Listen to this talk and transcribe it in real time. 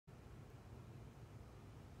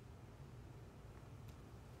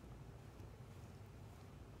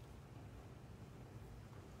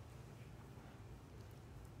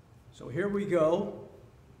So here we go.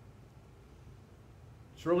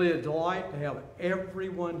 It's really a delight to have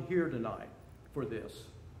everyone here tonight for this.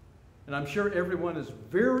 And I'm sure everyone is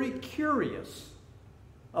very curious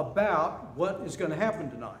about what is going to happen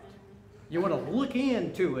tonight. You want to look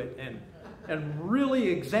into it and really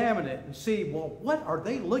examine it and see, well, what are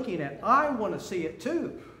they looking at? I want to see it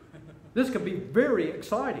too. This could be very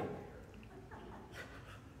exciting.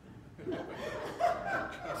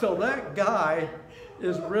 So that guy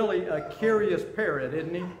is really a curious parrot,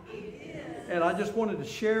 isn't he? And I just wanted to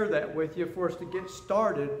share that with you for us to get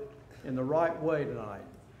started in the right way tonight.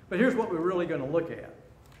 But here's what we're really going to look at.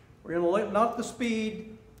 We're going to look not the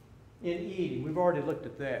speed in eating. We've already looked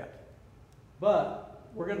at that. But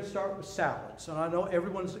we're going to start with salads. And I know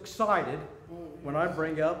everyone's excited when I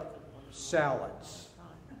bring up salads.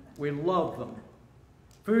 We love them.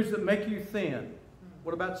 Foods that make you thin.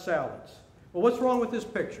 What about salads? Well, what's wrong with this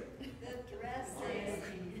picture? The dressing.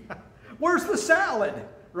 Where's the salad,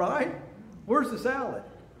 right? Where's the salad?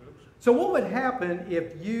 So what would happen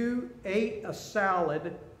if you ate a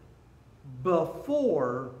salad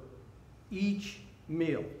before each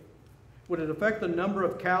meal? Would it affect the number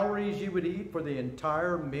of calories you would eat for the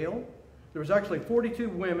entire meal? There was actually 42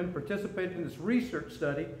 women participating in this research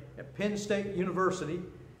study at Penn State University,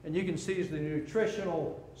 and you can see it's the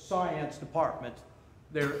Nutritional Science Department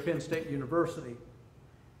there at Penn State University.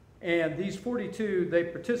 And these 42, they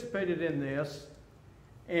participated in this,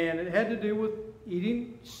 and it had to do with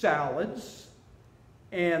eating salads,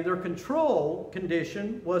 and their control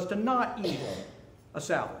condition was to not eat a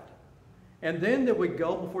salad. And then they would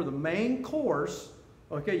go before the main course.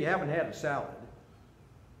 Okay, you haven't had a salad.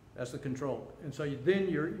 That's the control. And so then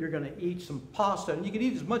you're going to eat some pasta, and you can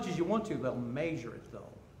eat as much as you want to. They'll measure it, though.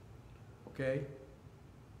 Okay?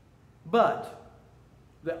 But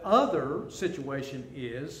the other situation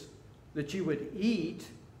is that you would eat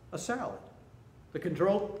a salad. The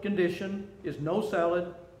control condition is no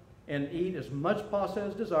salad, and eat as much pasta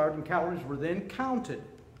as desired, and calories were then counted.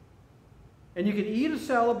 And you can eat a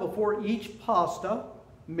salad before each pasta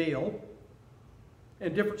meal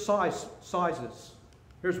in different sizes.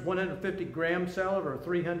 Here's 150-gram salad or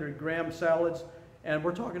 300-gram salads, and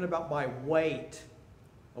we're talking about by weight,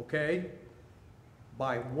 okay?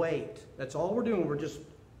 By weight. That's all we're doing. We're just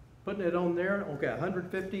putting it on there. Okay,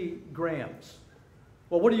 150 grams.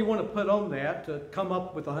 Well, what do you want to put on that to come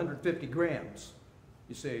up with 150 grams?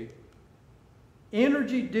 You see,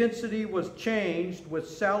 energy density was changed with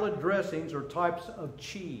salad dressings or types of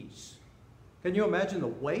cheese. Can you imagine the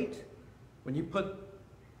weight when you put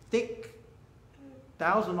thick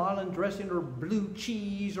Thousand Island dressing or blue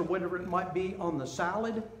cheese or whatever it might be on the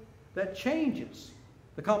salad? That changes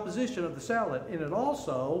the composition of the salad, and it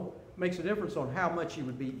also makes a difference on how much you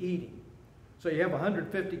would be eating. So you have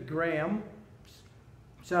 150 gram,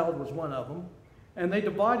 salad was one of them, and they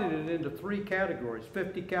divided it into three categories: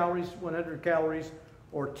 50 calories, 100 calories,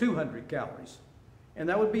 or 200 calories. And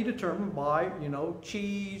that would be determined by,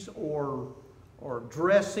 cheese or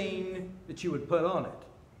dressing that you would put on it.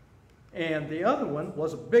 And the other one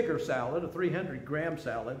was a bigger salad, a 300-gram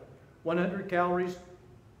salad, 100 calories,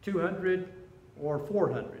 200 or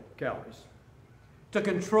 400 calories. To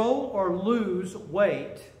control or lose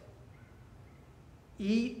weight,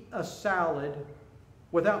 eat a salad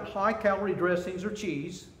without high-calorie dressings or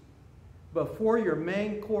cheese before your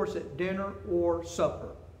main course at dinner or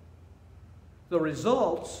supper. The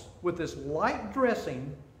results with this light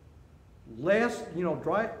dressing, light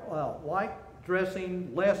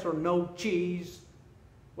dressing, less or no cheese,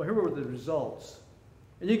 well, here were the results.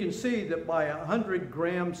 And you can see that by a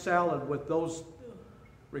 100-gram salad with those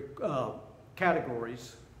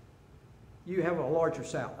categories, you have a larger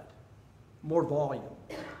salad, more volume.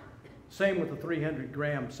 Same with the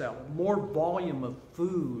 300-gram salad, more volume of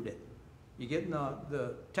food. You getting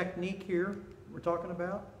the technique here we're talking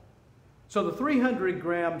about? So the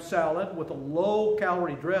 300-gram salad with a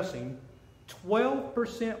low-calorie dressing,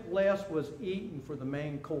 12% less was eaten for the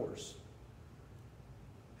main course.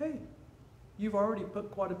 Hey, you've already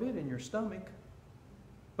put quite a bit in your stomach,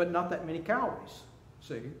 but not that many calories,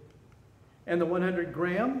 see? And the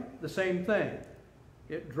 100-gram, the same thing.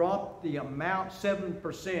 It dropped the amount,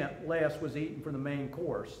 7% less was eaten for the main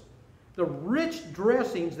course. The rich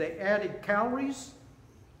dressings, they added calories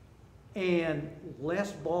and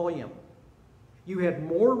less volume. You had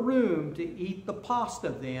more room to eat the pasta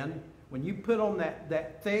then when you put on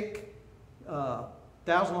that thick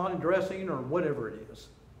Thousand Island dressing or whatever it is,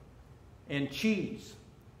 and cheese.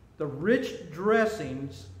 The rich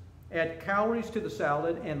dressings add calories to the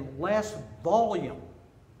salad and less volume,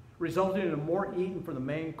 resulting in more eaten for the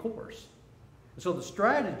main course. So the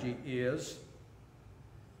strategy is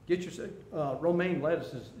Get your romaine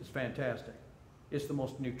lettuce is fantastic. It's the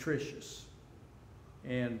most nutritious,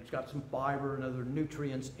 and it's got some fiber and other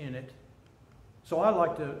nutrients in it. So I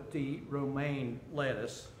like to eat romaine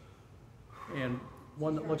lettuce, and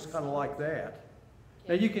one that looks kind of like that.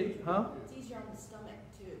 Now you can, It's easier on the stomach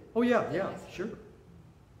too. Oh yeah, sure.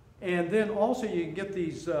 And then also you can get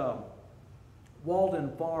these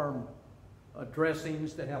Walden Farm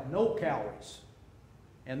dressings that have no calories,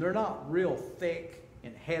 and they're not real thick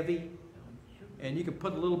and heavy, and you can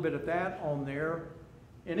put a little bit of that on there.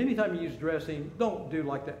 And anytime you use dressing, don't do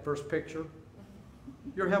like that first picture.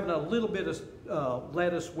 You're having a little bit of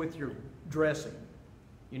lettuce with your dressing.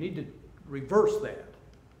 You need to reverse that.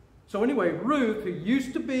 So anyway, Ruth, who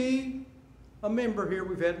used to be a member here,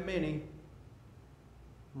 we've had many,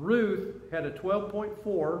 Ruth had a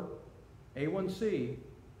 12.4 A1C,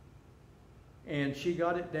 and she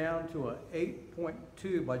got it down to a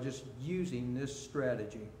 8.2 by just using this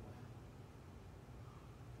strategy.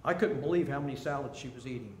 I couldn't believe how many salads she was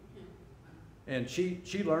eating. And she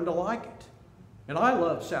learned to like it. And I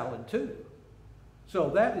love salad too.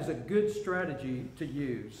 So that is a good strategy to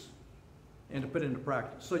use and to put into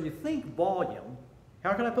practice. So you think volume.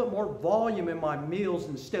 How can I put more volume in my meals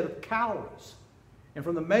instead of calories? And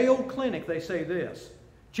from the Mayo Clinic, they say this: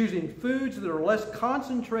 choosing foods that are less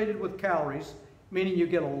concentrated with calories, meaning you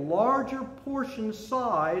get a larger portion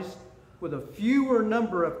size with a fewer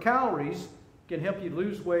number of calories, can help you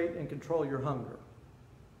lose weight and control your hunger.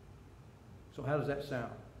 So how does that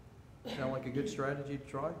sound? Sound like a good strategy to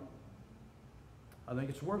try? I think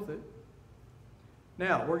it's worth it.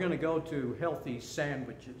 Now, we're going to go to healthy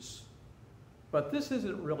sandwiches. But this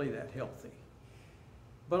isn't really that healthy.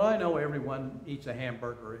 But I know everyone eats a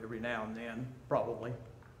hamburger every now and then, probably.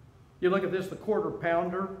 You look at this, the quarter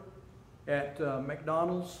pounder at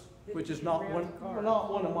McDonald's, which is not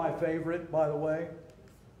one of my favorite, by the way.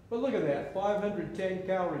 But look at that, 510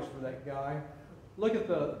 calories for that guy. Look at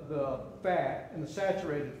the fat and the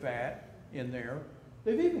saturated fat in there.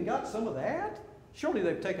 They've even got some of that. Surely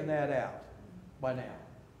they've taken that out by now.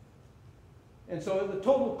 And so the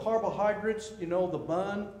total carbohydrates, you know, the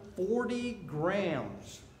bun, 40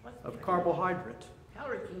 grams of carbohydrate.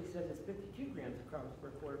 Calorie King says it's 52 grams of carbs per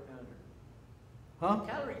quarter pounder. Huh?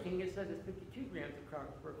 Calorie King, it says it's 52 grams of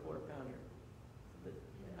carbs per quarter pounder. But,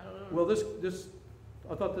 I don't know. Well, this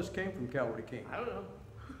I thought this came from Calorie King. I don't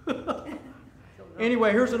know.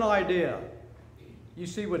 Anyway, here's an idea. You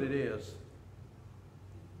see what it is.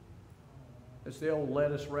 It's the old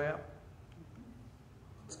lettuce wrap.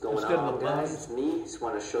 What's going Instead of on, the guys? bun. It's me. Just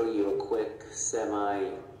want to show you a quick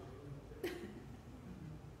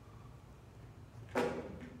I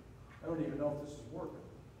don't even know if this is working.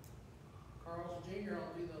 Carl's Jr.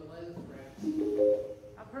 will do the lettuce wrap.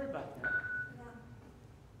 I've heard about that.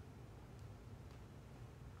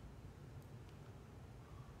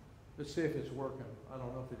 Let's see if it's working. I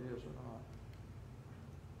don't know if it is or not.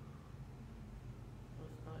 Well,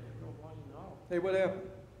 it's not in real volume at all. Hey, what happened?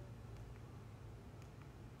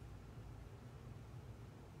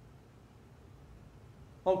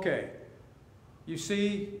 Okay. You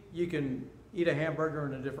see, you can eat a hamburger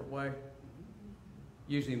in a different way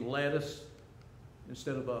using lettuce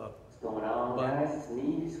instead of a What's going on, bun. guys? It's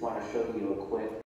me. Just want to show you a quick